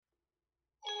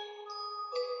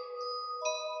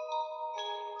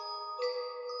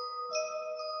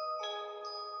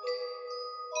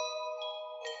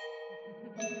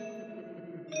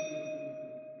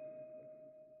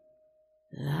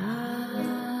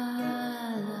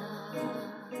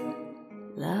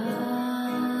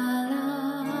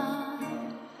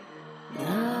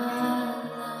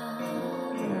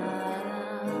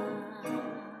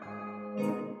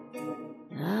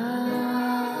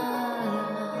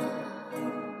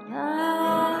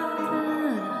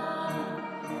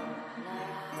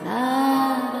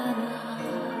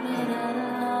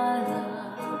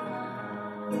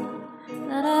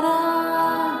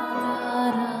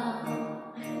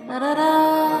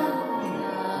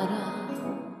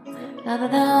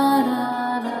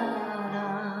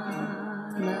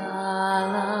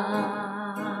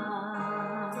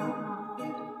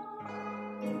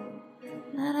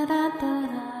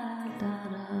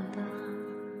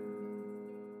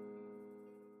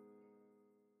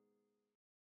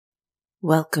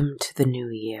Welcome to the new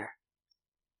year.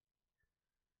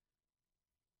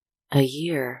 A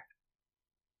year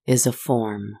is a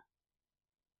form,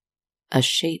 a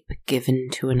shape given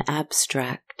to an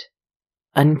abstract,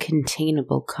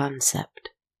 uncontainable concept,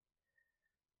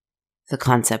 the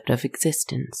concept of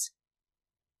existence.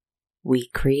 We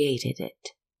created it.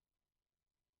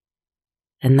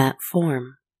 And that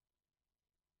form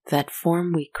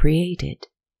we created,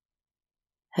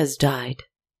 has died.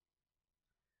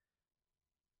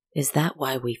 Is that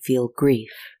why we feel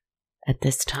grief at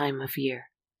this time of year?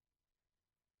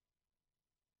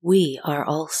 We are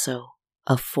also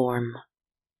a form,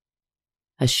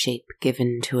 a shape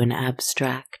given to an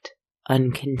abstract,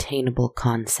 uncontainable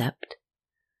concept,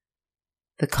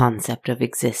 the concept of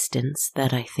existence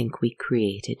that I think we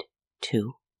created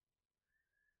too.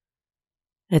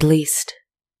 At least,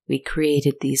 we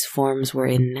created these forms we're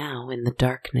in now in the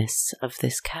darkness of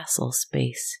this castle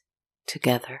space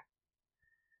together.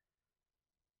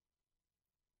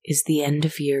 Is the end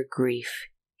of year grief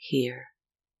here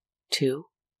too?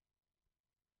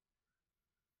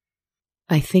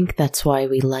 I think that's why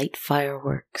we light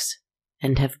fireworks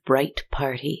and have bright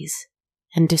parties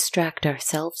and distract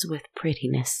ourselves with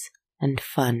prettiness and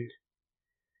fun.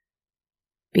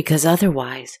 Because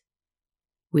otherwise,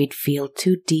 we'd feel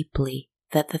too deeply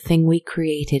that the thing we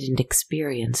created and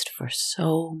experienced for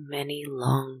so many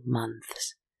long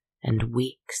months and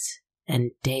weeks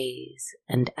and days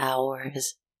and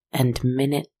hours and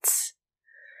minutes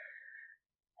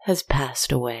has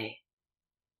passed away.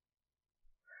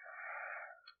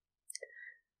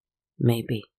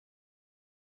 Maybe.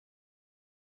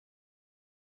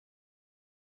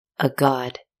 A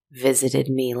god visited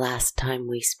me last time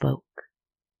we spoke.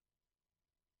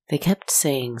 They kept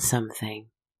saying something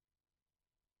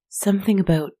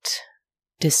about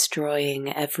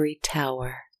destroying every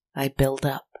tower I build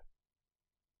up.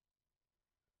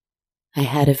 I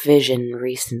had a vision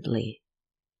recently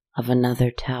of another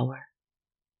tower,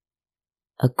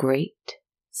 a great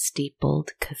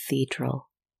steepled cathedral,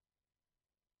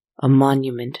 a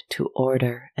monument to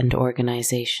order and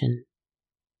organization,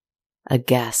 a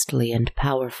ghastly and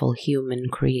powerful human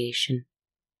creation,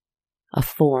 a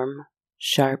form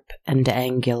sharp and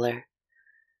angular,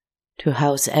 to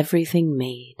house everything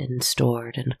made and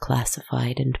stored and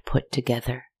classified and put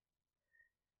together.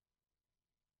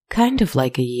 Kind of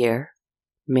like a year,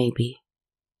 maybe.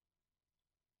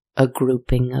 A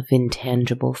grouping of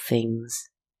intangible things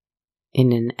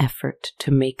in an effort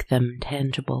to make them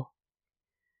tangible.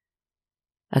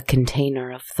 A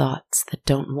container of thoughts that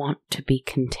don't want to be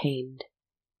contained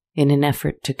in an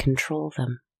effort to control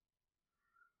them.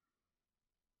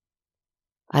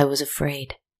 I was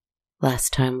afraid,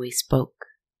 last time we spoke,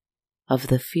 of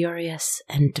the furious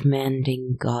and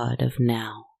demanding God of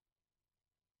now.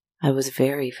 I was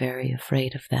very, very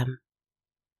afraid of them.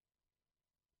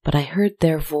 But I heard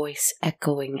their voice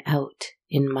echoing out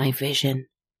in my vision,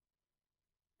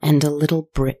 and a little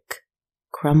brick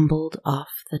crumbled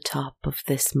off the top of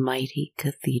this mighty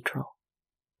cathedral.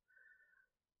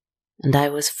 And I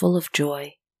was full of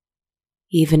joy,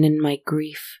 even in my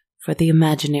grief for the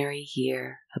imaginary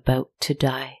year about to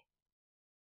die.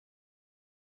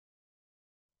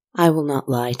 I will not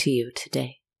lie to you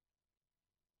today.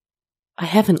 I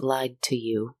haven't lied to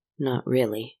you, not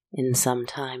really, in some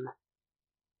time.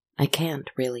 I can't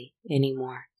really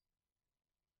anymore.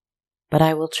 But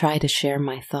I will try to share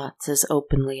my thoughts as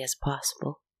openly as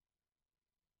possible.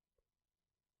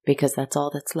 Because that's all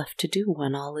that's left to do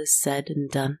when all is said and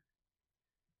done.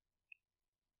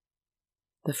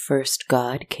 The first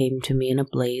god came to me in a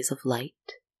blaze of light.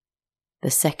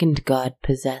 The second god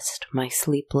possessed my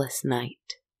sleepless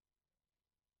night.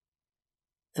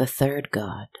 The third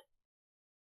god.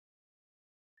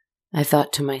 I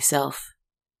thought to myself,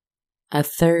 a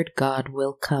third god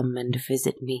will come and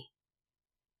visit me.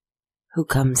 Who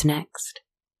comes next?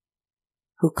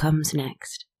 Who comes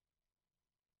next?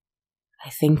 I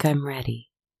think I'm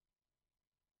ready.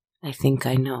 I think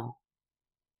I know.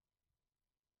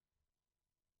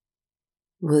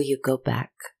 Will you go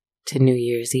back to New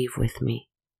Year's Eve with me?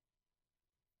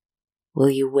 Will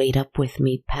you wait up with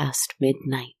me past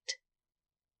midnight?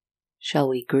 Shall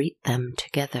we greet them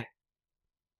together?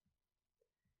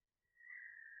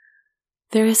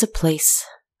 There is a place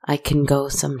I can go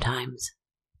sometimes,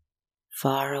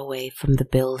 far away from the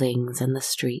buildings and the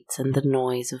streets and the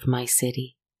noise of my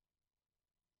city.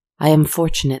 I am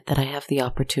fortunate that I have the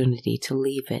opportunity to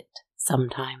leave it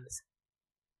sometimes.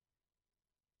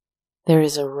 There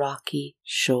is a rocky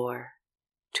shore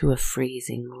to a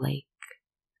freezing lake.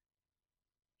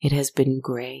 It has been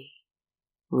gray,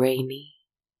 rainy,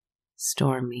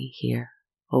 stormy here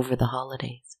over the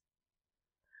holidays.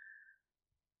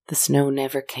 The snow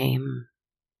never came.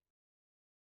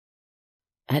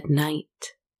 At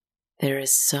night, there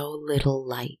is so little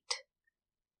light.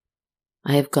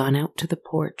 I have gone out to the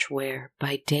porch where,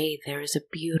 by day, there is a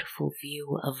beautiful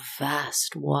view of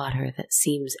vast water that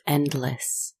seems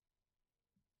endless.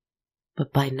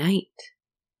 But by night,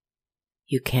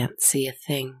 you can't see a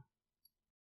thing.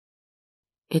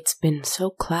 It's been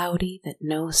so cloudy that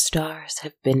no stars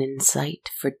have been in sight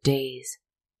for days.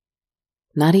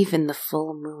 Not even the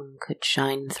full moon could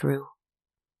shine through,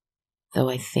 though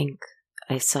I think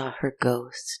I saw her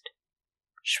ghost,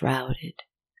 shrouded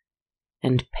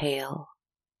and pale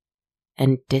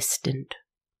and distant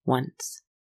once.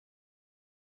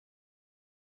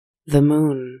 The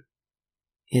moon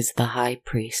is the high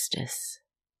priestess,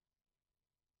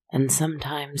 and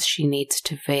sometimes she needs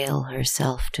to veil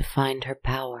herself to find her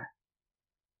power,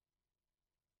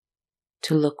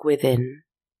 to look within,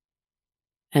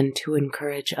 and to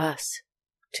encourage us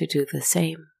to do the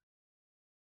same.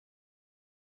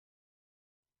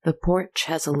 The porch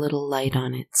has a little light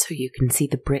on it so you can see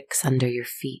the bricks under your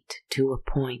feet to a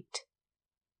point.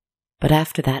 But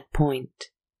after that point,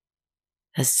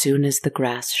 as soon as the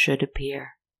grass should appear,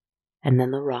 and then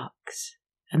the rocks,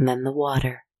 and then the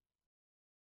water,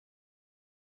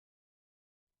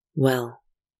 well,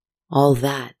 all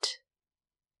that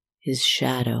is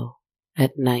shadow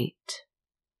at night.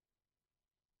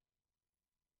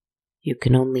 You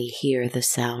can only hear the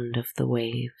sound of the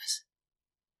waves.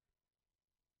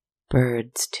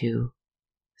 Birds, too,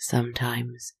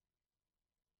 sometimes,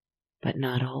 but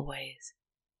not always.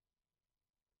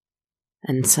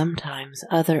 And sometimes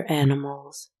other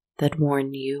animals that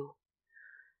warn you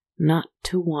not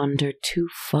to wander too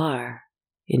far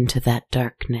into that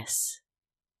darkness.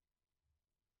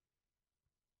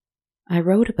 I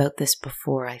wrote about this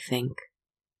before, I think.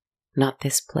 Not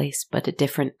this place, but a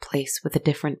different place with a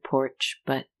different porch,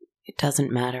 but it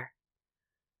doesn't matter.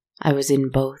 I was in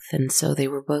both, and so they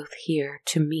were both here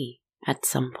to me at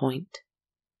some point.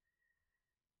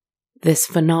 This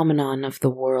phenomenon of the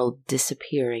world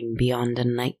disappearing beyond a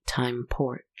nighttime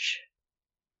porch.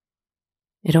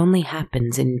 It only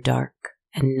happens in dark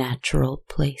and natural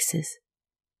places.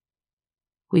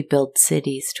 We build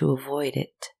cities to avoid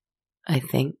it, I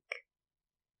think.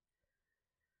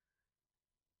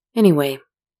 Anyway,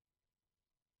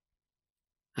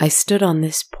 I stood on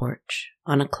this porch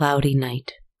on a cloudy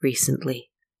night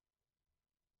recently.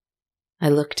 I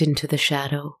looked into the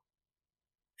shadow,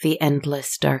 the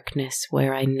endless darkness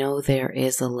where I know there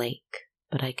is a lake,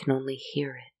 but I can only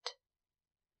hear it.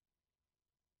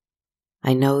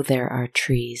 I know there are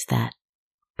trees that,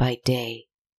 by day,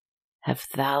 have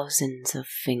thousands of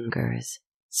fingers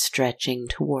stretching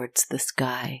towards the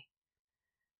sky,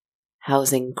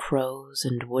 housing crows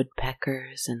and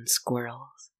woodpeckers and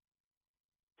squirrels.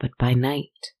 But by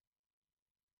night,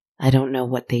 I don't know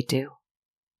what they do.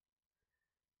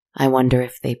 I wonder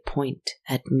if they point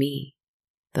at me,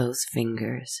 those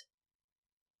fingers,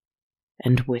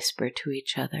 and whisper to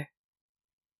each other.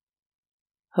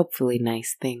 Hopefully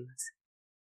nice things.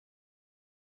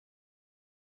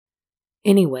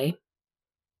 Anyway,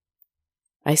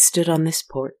 I stood on this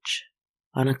porch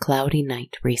on a cloudy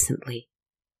night recently,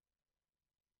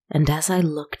 and as I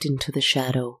looked into the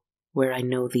shadow where I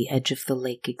know the edge of the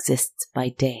lake exists by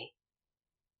day,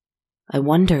 I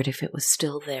wondered if it was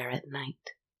still there at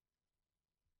night.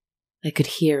 I could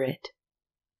hear it,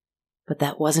 but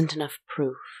that wasn't enough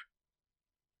proof.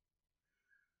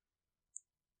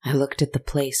 I looked at the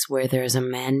place where there is a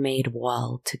man-made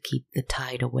wall to keep the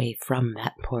tide away from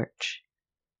that porch.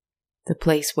 The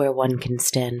place where one can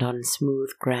stand on smooth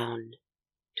ground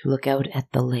to look out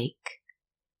at the lake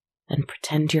and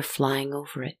pretend you're flying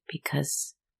over it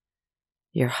because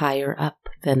you're higher up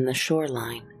than the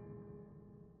shoreline.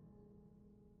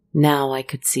 Now I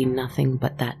could see nothing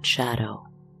but that shadow.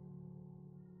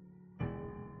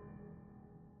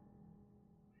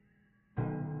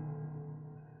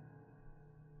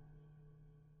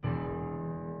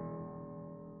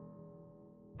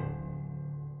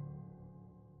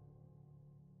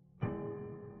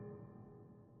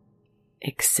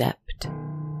 Except,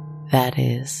 that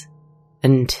is,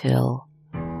 until,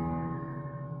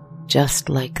 just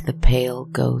like the pale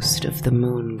ghost of the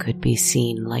moon could be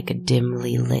seen like a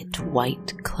dimly lit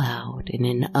white cloud in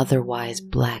an otherwise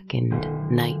blackened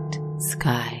night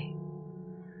sky.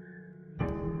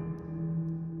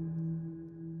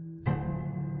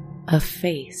 A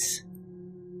face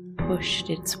pushed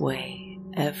its way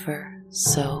ever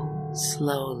so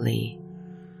slowly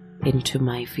into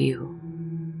my view.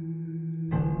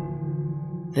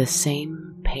 The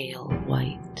same pale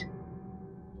white,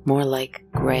 more like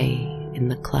gray in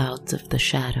the clouds of the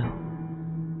shadow,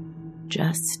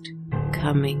 just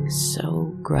coming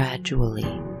so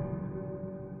gradually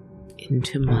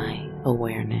into my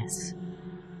awareness.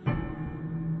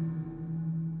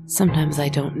 Sometimes I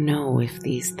don't know if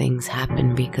these things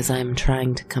happen because I'm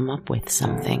trying to come up with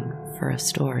something for a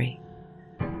story,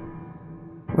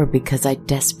 or because I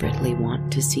desperately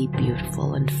want to see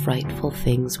beautiful and frightful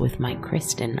things with my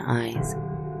Kristen eyes,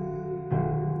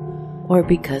 or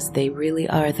because they really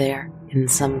are there in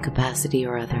some capacity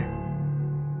or other,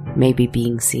 maybe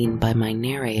being seen by my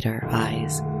narrator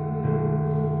eyes.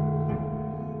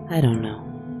 I don't know.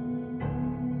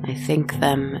 I think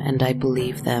them and I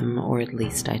believe them, or at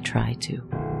least I try to.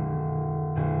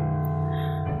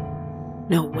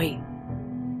 No, wait.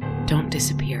 Don't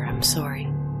disappear, I'm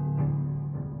sorry.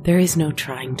 There is no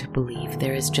trying to believe,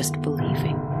 there is just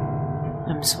believing.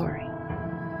 I'm sorry.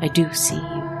 I do see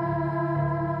you.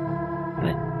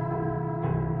 But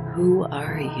who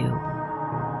are you?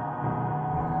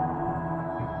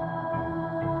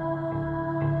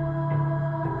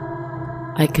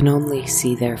 I can only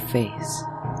see their face.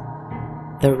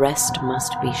 The rest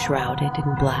must be shrouded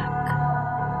in black.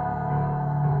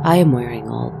 I am wearing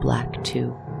all black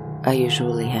too. I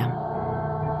usually am.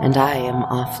 And I am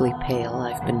awfully pale,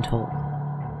 I've been told.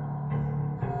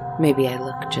 Maybe I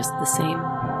look just the same.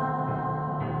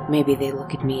 Maybe they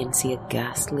look at me and see a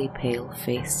ghastly pale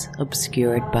face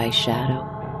obscured by shadow.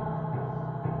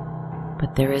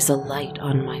 But there is a light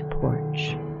on my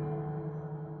porch,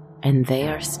 and they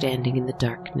are standing in the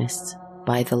darkness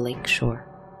by the lake shore.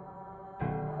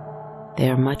 They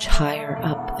are much higher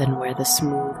up than where the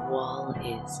smooth wall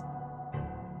is.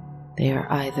 They are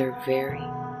either very,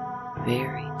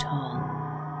 very tall,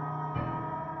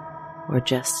 or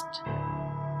just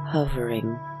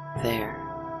hovering there.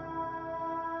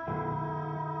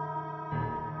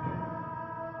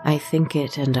 I think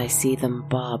it and I see them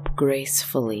bob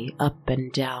gracefully up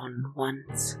and down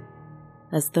once,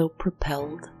 as though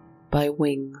propelled by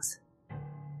wings.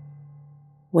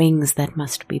 Wings that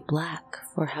must be black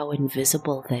for how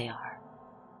invisible they are.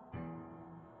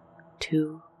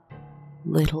 Two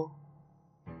little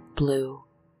blue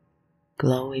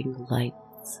glowing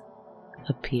lights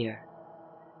appear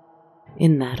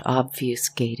in that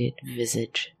obfuscated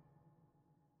visage.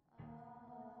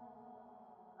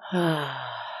 The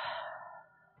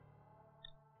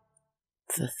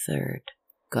third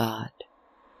god.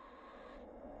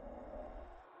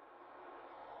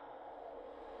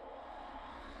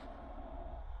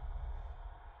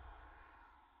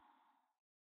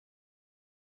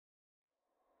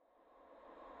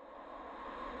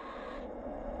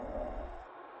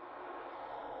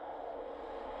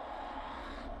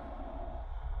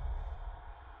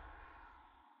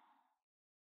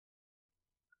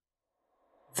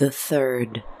 The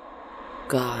third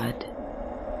god.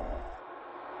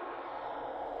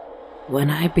 When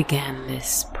I began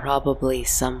this probably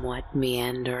somewhat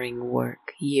meandering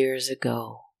work years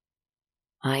ago,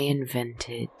 I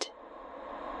invented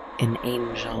an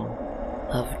angel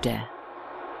of death.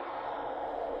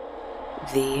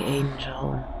 The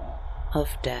angel of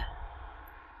death.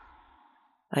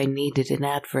 I needed an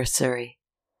adversary.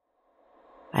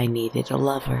 I needed a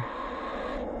lover.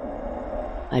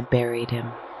 I buried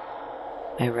him.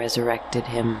 I resurrected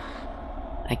him.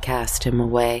 I cast him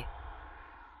away.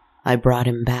 I brought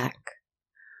him back.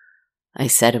 I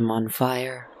set him on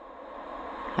fire.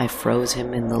 I froze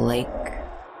him in the lake.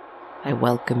 I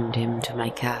welcomed him to my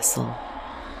castle.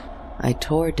 I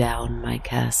tore down my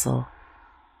castle.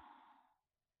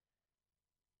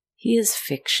 He is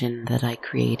fiction that I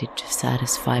created to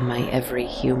satisfy my every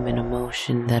human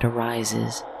emotion that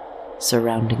arises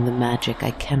surrounding the magic I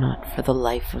cannot for the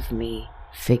life of me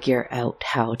figure out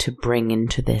how to bring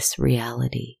into this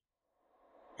reality.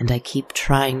 And I keep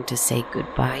trying to say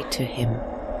goodbye to him,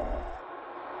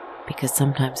 because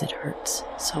sometimes it hurts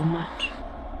so much.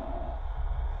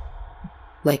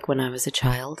 Like when I was a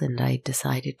child and I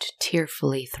decided to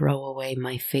tearfully throw away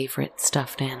my favorite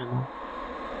stuffed animal.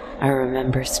 I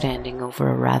remember standing over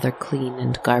a rather clean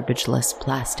and garbageless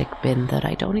plastic bin that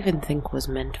I don't even think was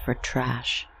meant for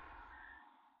trash.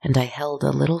 And I held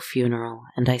a little funeral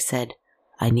and I said,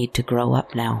 I need to grow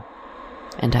up now.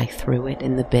 And I threw it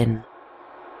in the bin.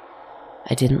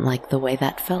 I didn't like the way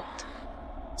that felt,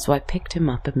 so I picked him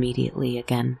up immediately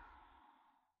again,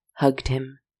 hugged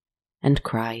him, and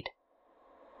cried.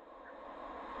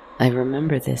 I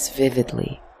remember this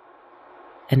vividly,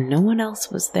 and no one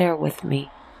else was there with me.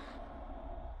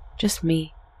 Just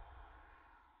me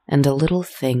and a little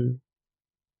thing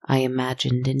I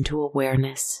imagined into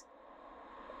awareness.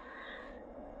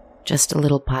 Just a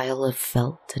little pile of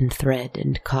felt and thread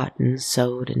and cotton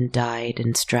sewed and dyed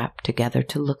and strapped together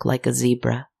to look like a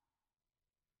zebra.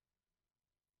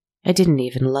 I didn't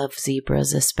even love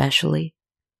zebras especially,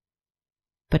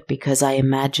 but because I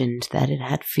imagined that it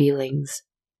had feelings,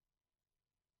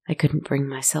 I couldn't bring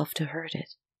myself to hurt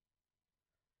it.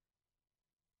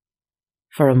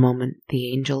 For a moment,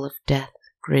 the angel of death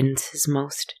grins his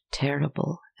most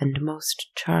terrible and most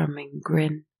charming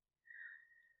grin,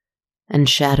 and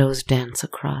shadows dance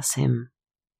across him,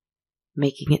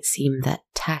 making it seem that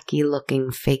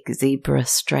tacky-looking fake zebra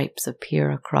stripes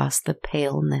appear across the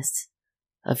paleness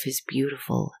of his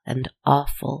beautiful and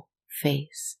awful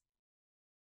face.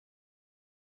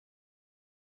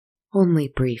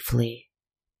 Only briefly.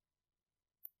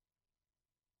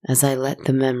 As I let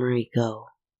the memory go,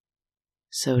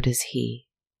 so does he.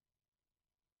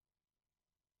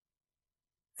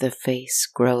 The face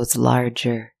grows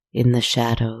larger in the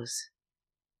shadows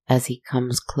as he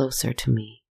comes closer to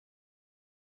me.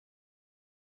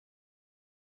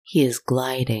 He is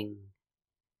gliding,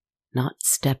 not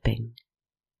stepping,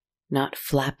 not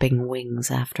flapping wings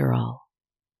after all.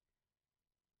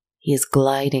 He is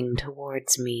gliding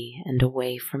towards me and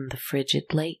away from the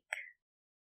frigid lake.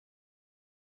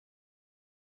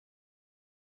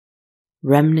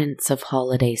 Remnants of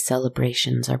holiday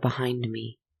celebrations are behind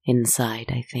me, inside,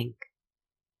 I think.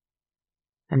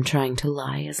 I'm trying to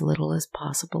lie as little as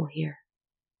possible here.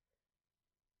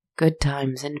 Good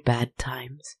times and bad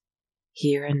times,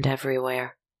 here and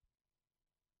everywhere.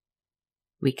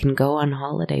 We can go on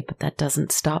holiday, but that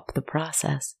doesn't stop the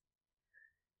process.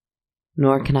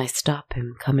 Nor can I stop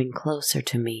him coming closer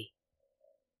to me,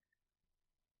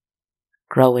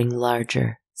 growing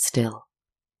larger still.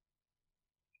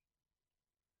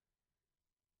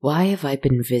 Why have I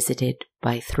been visited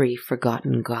by 3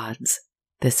 forgotten gods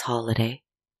this holiday?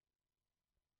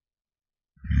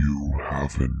 You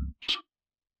haven't.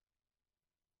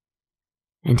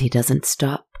 And he doesn't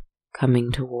stop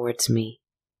coming towards me.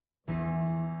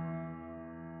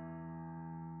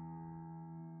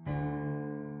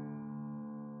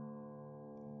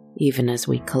 Even as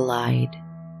we collide,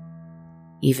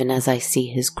 even as I see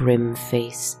his grim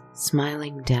face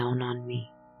smiling down on me,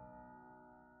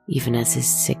 even as his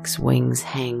 6 wings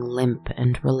hang limp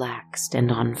and relaxed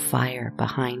and on fire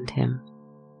behind him,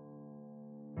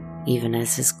 even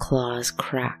as his claws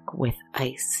crack with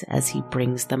ice as he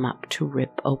brings them up to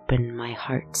rip open my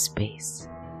heart space.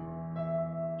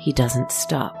 He doesn't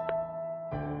stop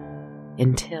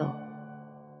until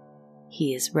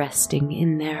he is resting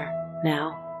in there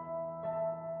now,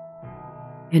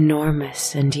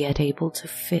 enormous and yet able to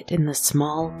fit in the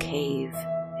small cave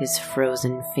his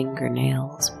frozen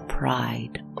fingernails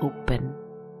pried open.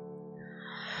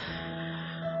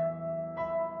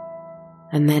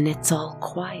 And then it's all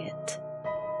quiet.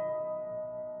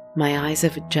 My eyes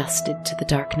have adjusted to the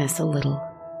darkness a little,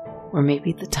 or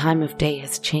maybe the time of day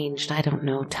has changed. I don't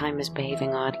know. Time is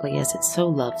behaving oddly as it so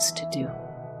loves to do.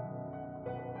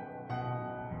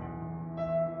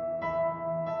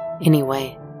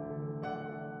 Anyway,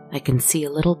 I can see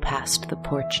a little past the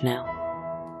porch now.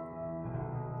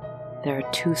 There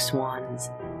are 2 swans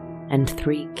and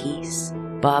 3 geese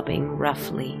bobbing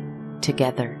roughly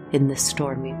together in the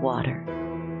stormy water.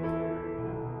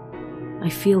 I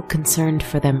feel concerned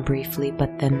for them briefly,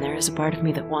 but then there is a part of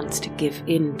me that wants to give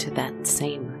in to that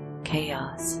same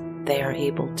chaos they are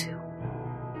able to.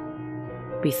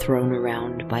 Be thrown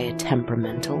around by a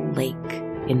temperamental lake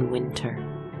in winter.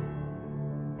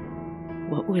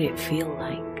 What would it feel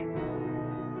like?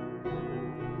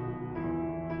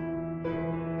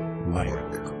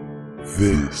 Like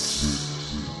this.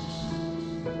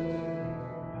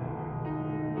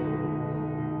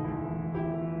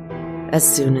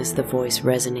 As soon as the voice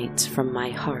resonates from my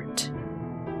heart,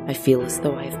 I feel as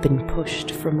though I've been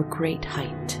pushed from a great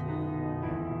height.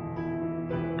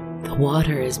 The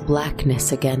water is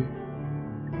blackness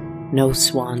again. No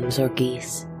swans or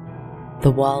geese.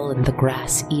 The wall and the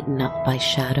grass eaten up by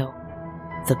shadow.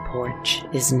 The porch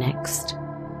is next.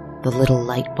 The little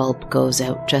light bulb goes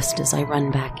out just as I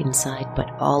run back inside,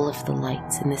 but all of the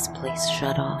lights in this place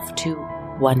shut off too,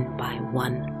 one by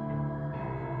one.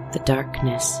 The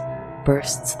darkness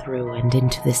bursts through and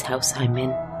into this house I'm in.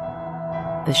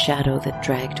 The shadow that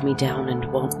dragged me down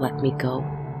and won't let me go.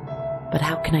 But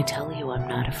how can I tell you I'm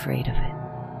not afraid of it?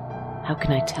 How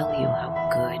can I tell you how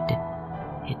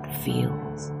good it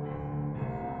feels?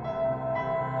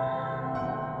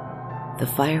 The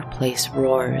fireplace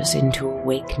roars into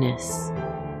awakeness.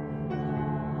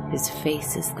 His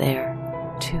face is there,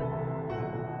 too.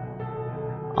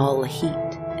 All heat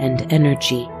and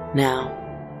energy now.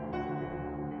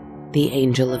 The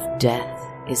angel of death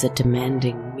is a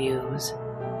demanding muse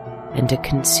and a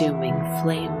consuming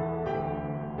flame.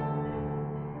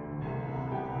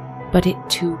 But it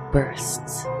too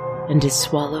bursts and is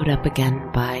swallowed up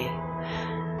again by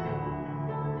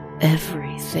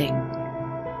everything.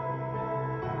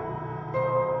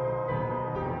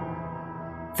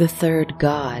 The third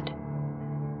god,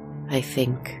 I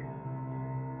think,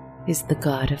 is the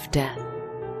god of death.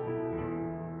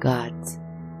 Gods,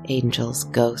 angels,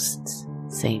 ghosts,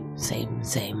 same.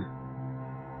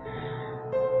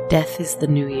 Death is the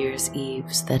New Year's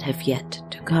Eves that have yet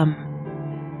to come.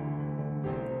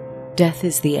 Death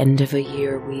is the end of a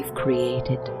year we've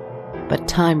created, but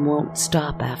time won't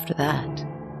stop after that.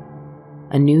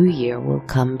 A new year will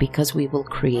come because we will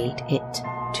create it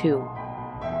too.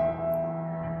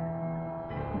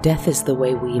 Death is the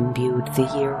way we imbued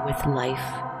the year with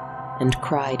life and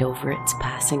cried over its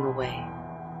passing away.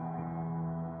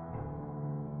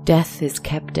 Death is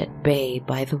kept at bay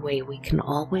by the way we can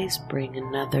always bring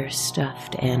another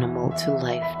stuffed animal to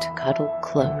life to cuddle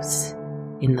close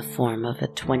in the form of a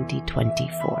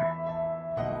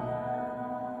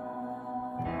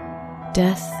 2024.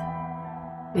 Death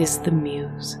is the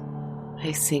muse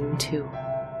I sing to,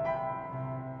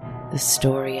 the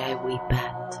story I weep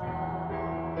at,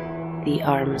 the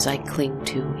arms I cling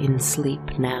to in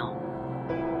sleep now,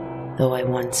 though I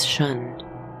once shunned,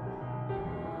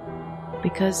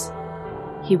 because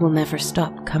he will never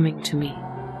stop coming to me.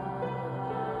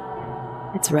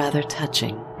 It's rather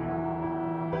touching.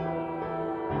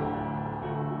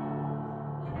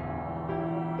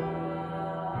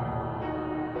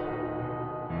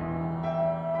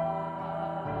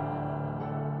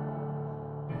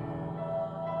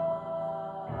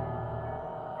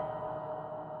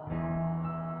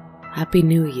 Happy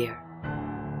New Year.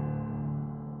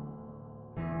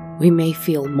 We may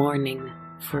feel mourning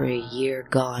for a year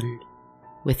gone,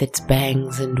 with its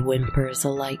bangs and whimpers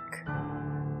alike,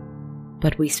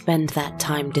 but we spend that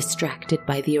time distracted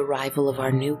by the arrival of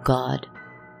our new god,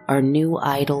 our new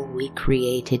idol we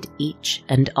created, each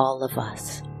and all of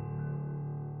us,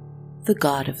 the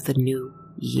god of the new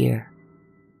year.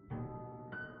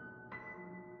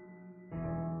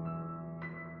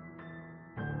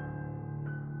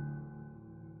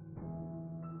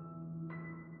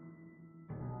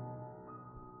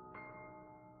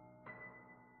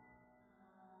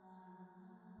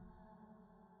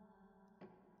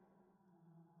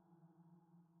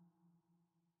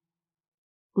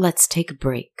 Let's take a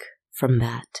break from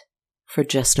that for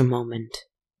just a moment.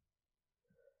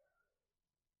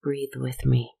 Breathe with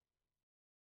me.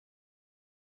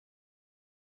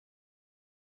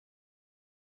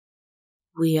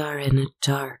 We are in a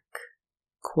dark,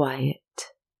 quiet,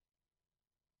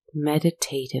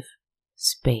 meditative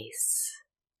space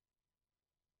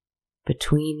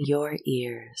between your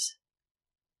ears,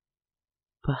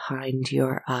 behind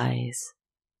your eyes,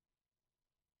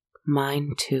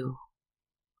 mine too.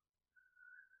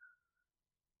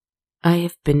 I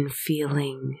have been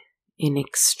feeling an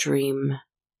extreme,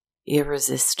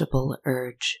 irresistible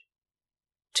urge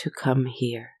to come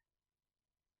here.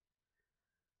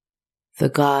 The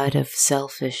god of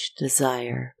selfish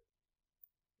desire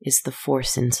is the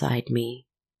force inside me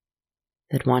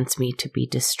that wants me to be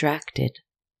distracted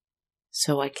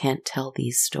so I can't tell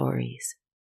these stories.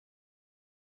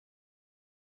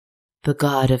 The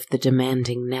god of the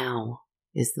demanding now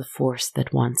is the force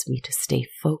that wants me to stay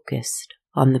focused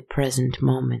on the present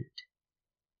moment.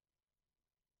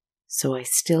 So I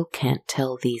still can't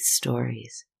tell these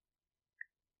stories.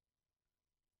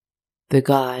 The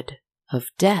god of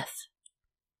death,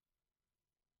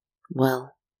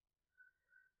 well,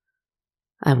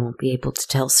 I won't be able to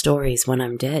tell stories when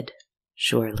I'm dead,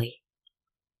 surely.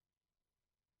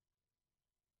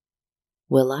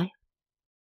 Will I?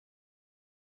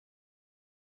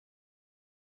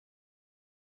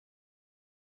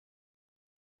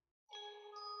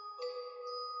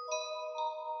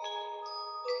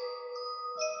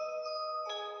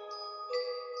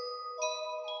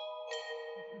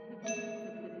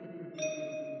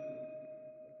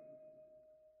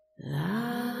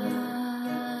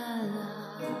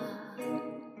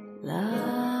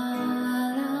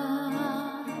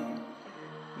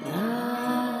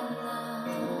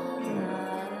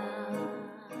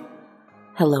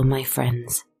 Hello, my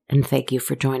friends, and thank you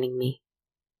for joining me.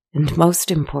 And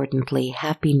most importantly,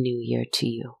 Happy New Year to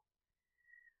you.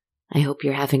 I hope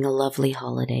you're having a lovely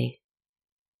holiday.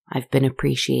 I've been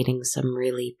appreciating some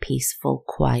really peaceful,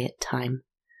 quiet time.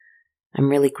 I'm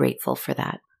really grateful for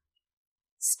that.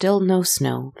 Still no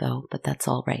snow, though, but that's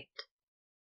all right.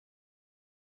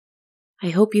 I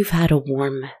hope you've had a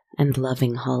warm and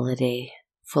loving holiday,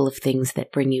 full of things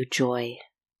that bring you joy,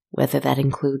 whether that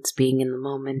includes being in the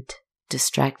moment,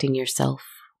 distracting yourself,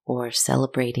 or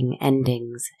celebrating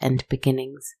endings and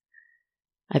beginnings.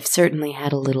 I've certainly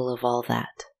had a little of all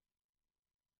that.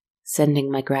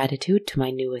 Sending my gratitude to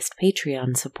my newest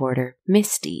Patreon supporter,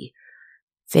 Misty.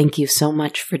 Thank you so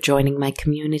much for joining my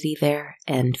community there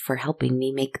and for helping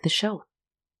me make the show.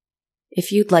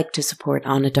 If you'd like to support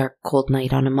On a Dark Cold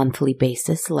Night on a monthly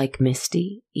basis like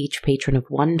Misty, each patron of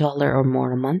 $1 or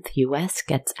more a month US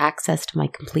gets access to my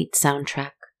complete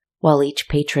soundtrack, while each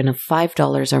patron of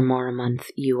 $5 or more a month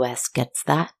US gets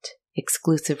that,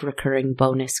 exclusive recurring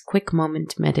bonus quick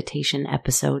moment meditation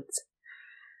episodes,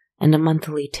 and a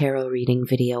monthly tarot reading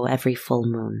video every full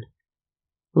moon.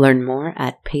 Learn more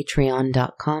at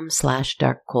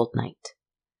patreon.com/darkcoldnight.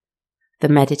 The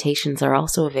meditations are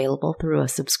also available through a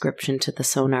subscription to the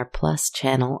Sonar Plus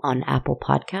channel on Apple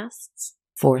Podcasts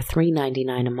for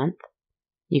 $3.99 a month.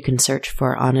 You can search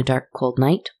for On a Dark Cold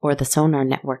Night or the Sonar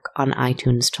Network on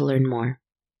iTunes to learn more.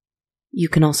 You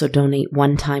can also donate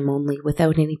one time only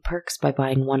without any perks by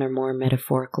buying one or more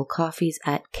metaphorical coffees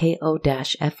at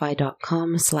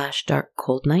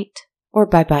ko-fi.com/darkcoldnight or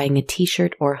by buying a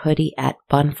t-shirt or hoodie at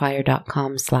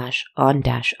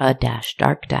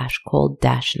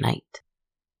bonfire.com/on-a-dark-cold-night.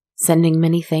 Sending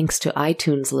many thanks to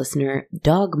iTunes listener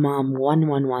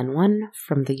DogMom1111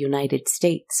 from the United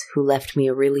States, who left me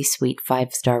a really sweet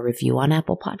 5-star review on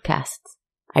Apple Podcasts.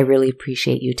 I really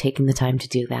appreciate you taking the time to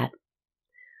do that.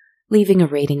 Leaving a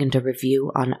rating and a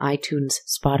review on iTunes,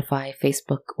 Spotify,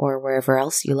 Facebook, or wherever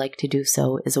else you like to do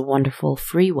so is a wonderful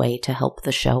free way to help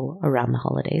the show around the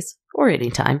holidays, or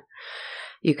anytime.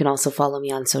 You can also follow me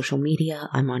on social media.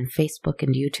 I'm on Facebook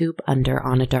and YouTube under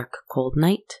On a Dark Cold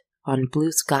Night, on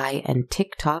Blue Sky and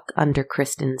TikTok under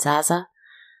Kristen Zaza,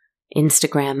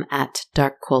 Instagram at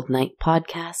Dark Cold Night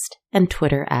Podcast, and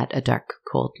Twitter at A Dark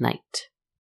Cold Night.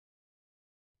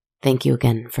 Thank you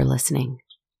again for listening.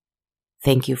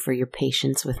 Thank you for your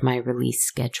patience with my release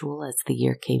schedule as the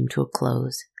year came to a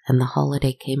close and the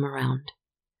holiday came around.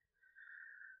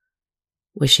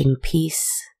 Wishing peace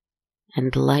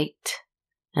and light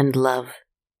and love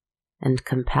and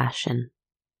compassion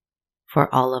for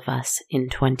all of us in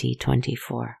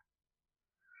 2024.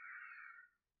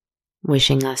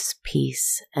 Wishing us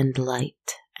peace and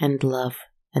light and love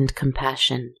and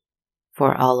compassion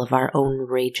for all of our own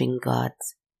raging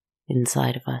gods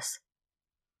inside of us.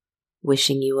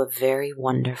 Wishing you a very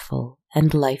wonderful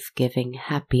and life-giving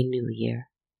Happy New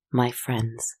Year, my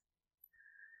friends.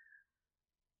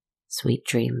 Sweet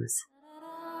dreams.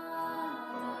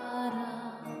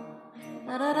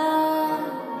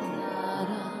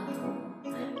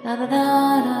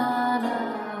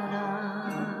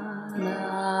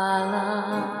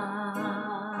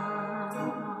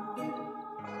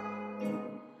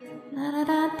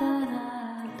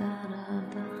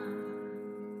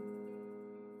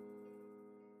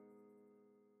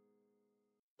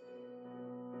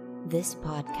 This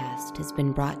podcast has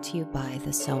been brought to you by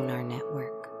the Sonar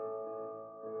Network.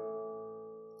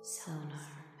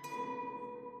 Sonar.